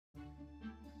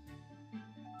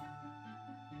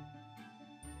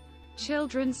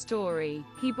Children's story.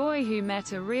 He boy who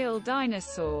met a real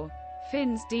dinosaur.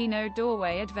 Finn's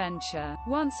Dino-Doorway adventure.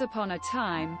 Once upon a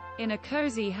time, in a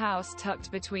cozy house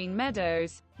tucked between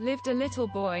meadows, lived a little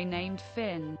boy named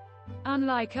Finn.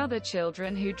 Unlike other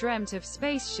children who dreamt of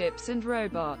spaceships and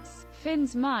robots,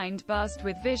 Finn's mind buzzed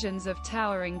with visions of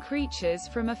towering creatures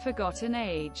from a forgotten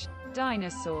age,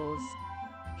 dinosaurs.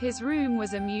 His room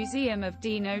was a museum of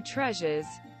dino treasures,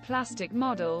 plastic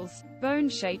models,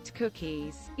 bone-shaped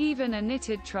cookies, even a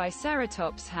knitted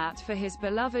triceratops hat for his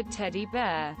beloved teddy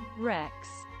bear, Rex.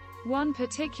 One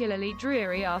particularly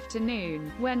dreary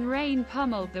afternoon, when rain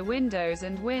pummeled the windows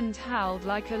and wind howled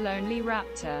like a lonely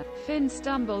raptor, Finn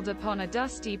stumbled upon a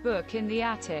dusty book in the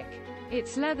attic.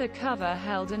 Its leather cover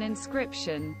held an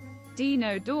inscription,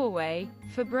 Dino-Doorway,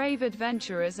 for brave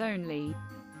adventurers only.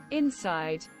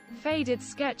 Inside, faded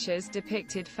sketches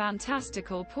depicted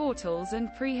fantastical portals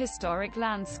and prehistoric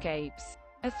landscapes.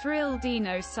 A thrill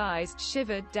dino-sized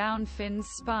shivered down Finn's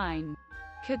spine.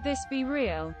 Could this be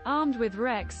real? Armed with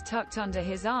Rex tucked under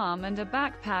his arm and a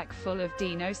backpack full of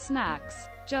dino snacks,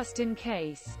 just in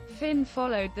case, Finn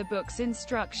followed the book's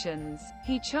instructions.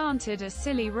 He chanted a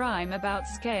silly rhyme about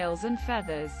scales and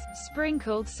feathers,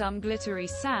 sprinkled some glittery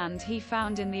sand he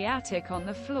found in the attic on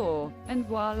the floor, and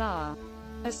voila!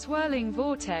 A swirling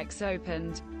vortex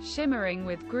opened, shimmering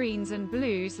with greens and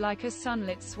blues like a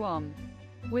sunlit swamp.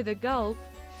 With a gulp,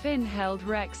 Finn held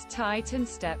Rex tight and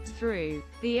stepped through.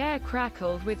 The air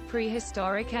crackled with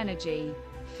prehistoric energy.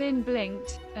 Finn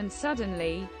blinked, and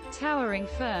suddenly, towering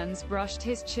ferns brushed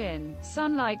his chin.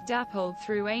 Sunlight dappled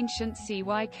through ancient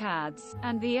cycads,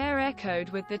 and the air echoed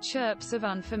with the chirps of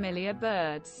unfamiliar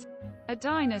birds. A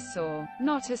dinosaur,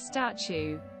 not a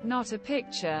statue, not a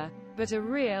picture, but a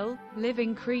real,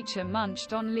 living creature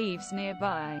munched on leaves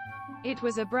nearby. It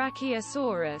was a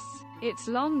brachiosaurus, its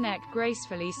long neck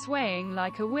gracefully swaying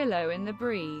like a willow in the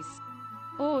breeze.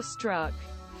 Awestruck,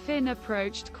 Finn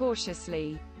approached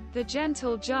cautiously. The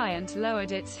gentle giant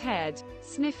lowered its head,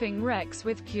 sniffing Rex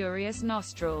with curious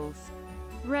nostrils.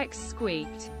 Rex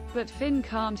squeaked, but Finn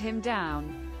calmed him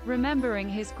down, remembering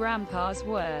his grandpa's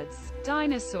words.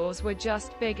 Dinosaurs were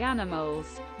just big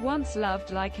animals, once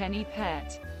loved like any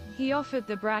pet. He offered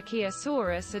the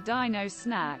brachiosaurus a dino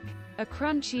snack, a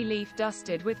crunchy leaf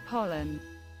dusted with pollen.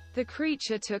 The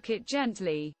creature took it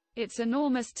gently, its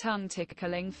enormous tongue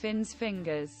tickling Finn's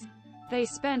fingers. They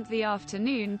spent the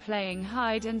afternoon playing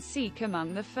hide-and-seek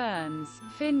among the ferns,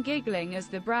 Finn giggling as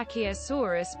the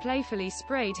brachiosaurus playfully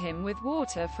sprayed him with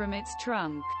water from its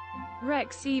trunk.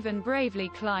 Rex even bravely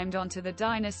climbed onto the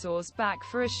dinosaur's back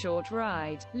for a short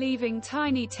ride, leaving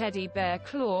tiny teddy bear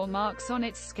claw marks on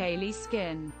its scaly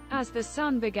skin. As the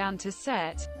sun began to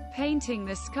set, painting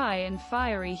the sky in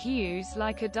fiery hues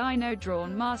like a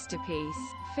dino-drawn masterpiece,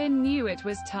 Finn knew it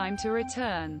was time to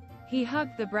return. He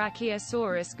hugged the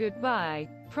brachiosaurus goodbye,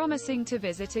 promising to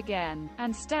visit again,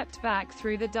 and stepped back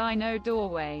through the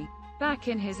dino-doorway. Back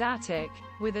in his attic,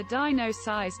 with a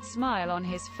dino-sized smile on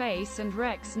his face and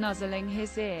Rex nuzzling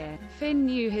his ear, Finn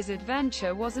knew his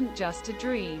adventure wasn't just a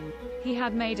dream. He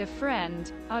had made a friend,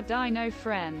 a dino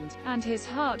friend, and his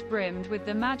heart brimmed with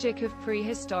the magic of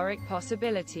prehistoric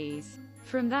possibilities.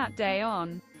 From that day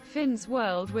on, Finn's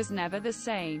world was never the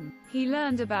same. He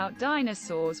learned about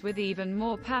dinosaurs with even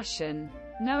more passion,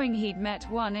 knowing he'd met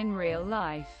one in real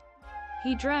life.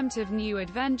 He dreamt of new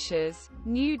adventures,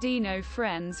 new dino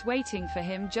friends waiting for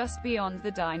him just beyond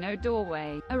the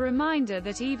dino-doorway. A reminder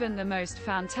that even the most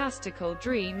fantastical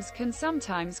dreams can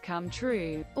sometimes come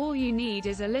true. All you need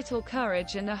is a little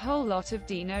courage and a whole lot of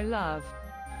dino love.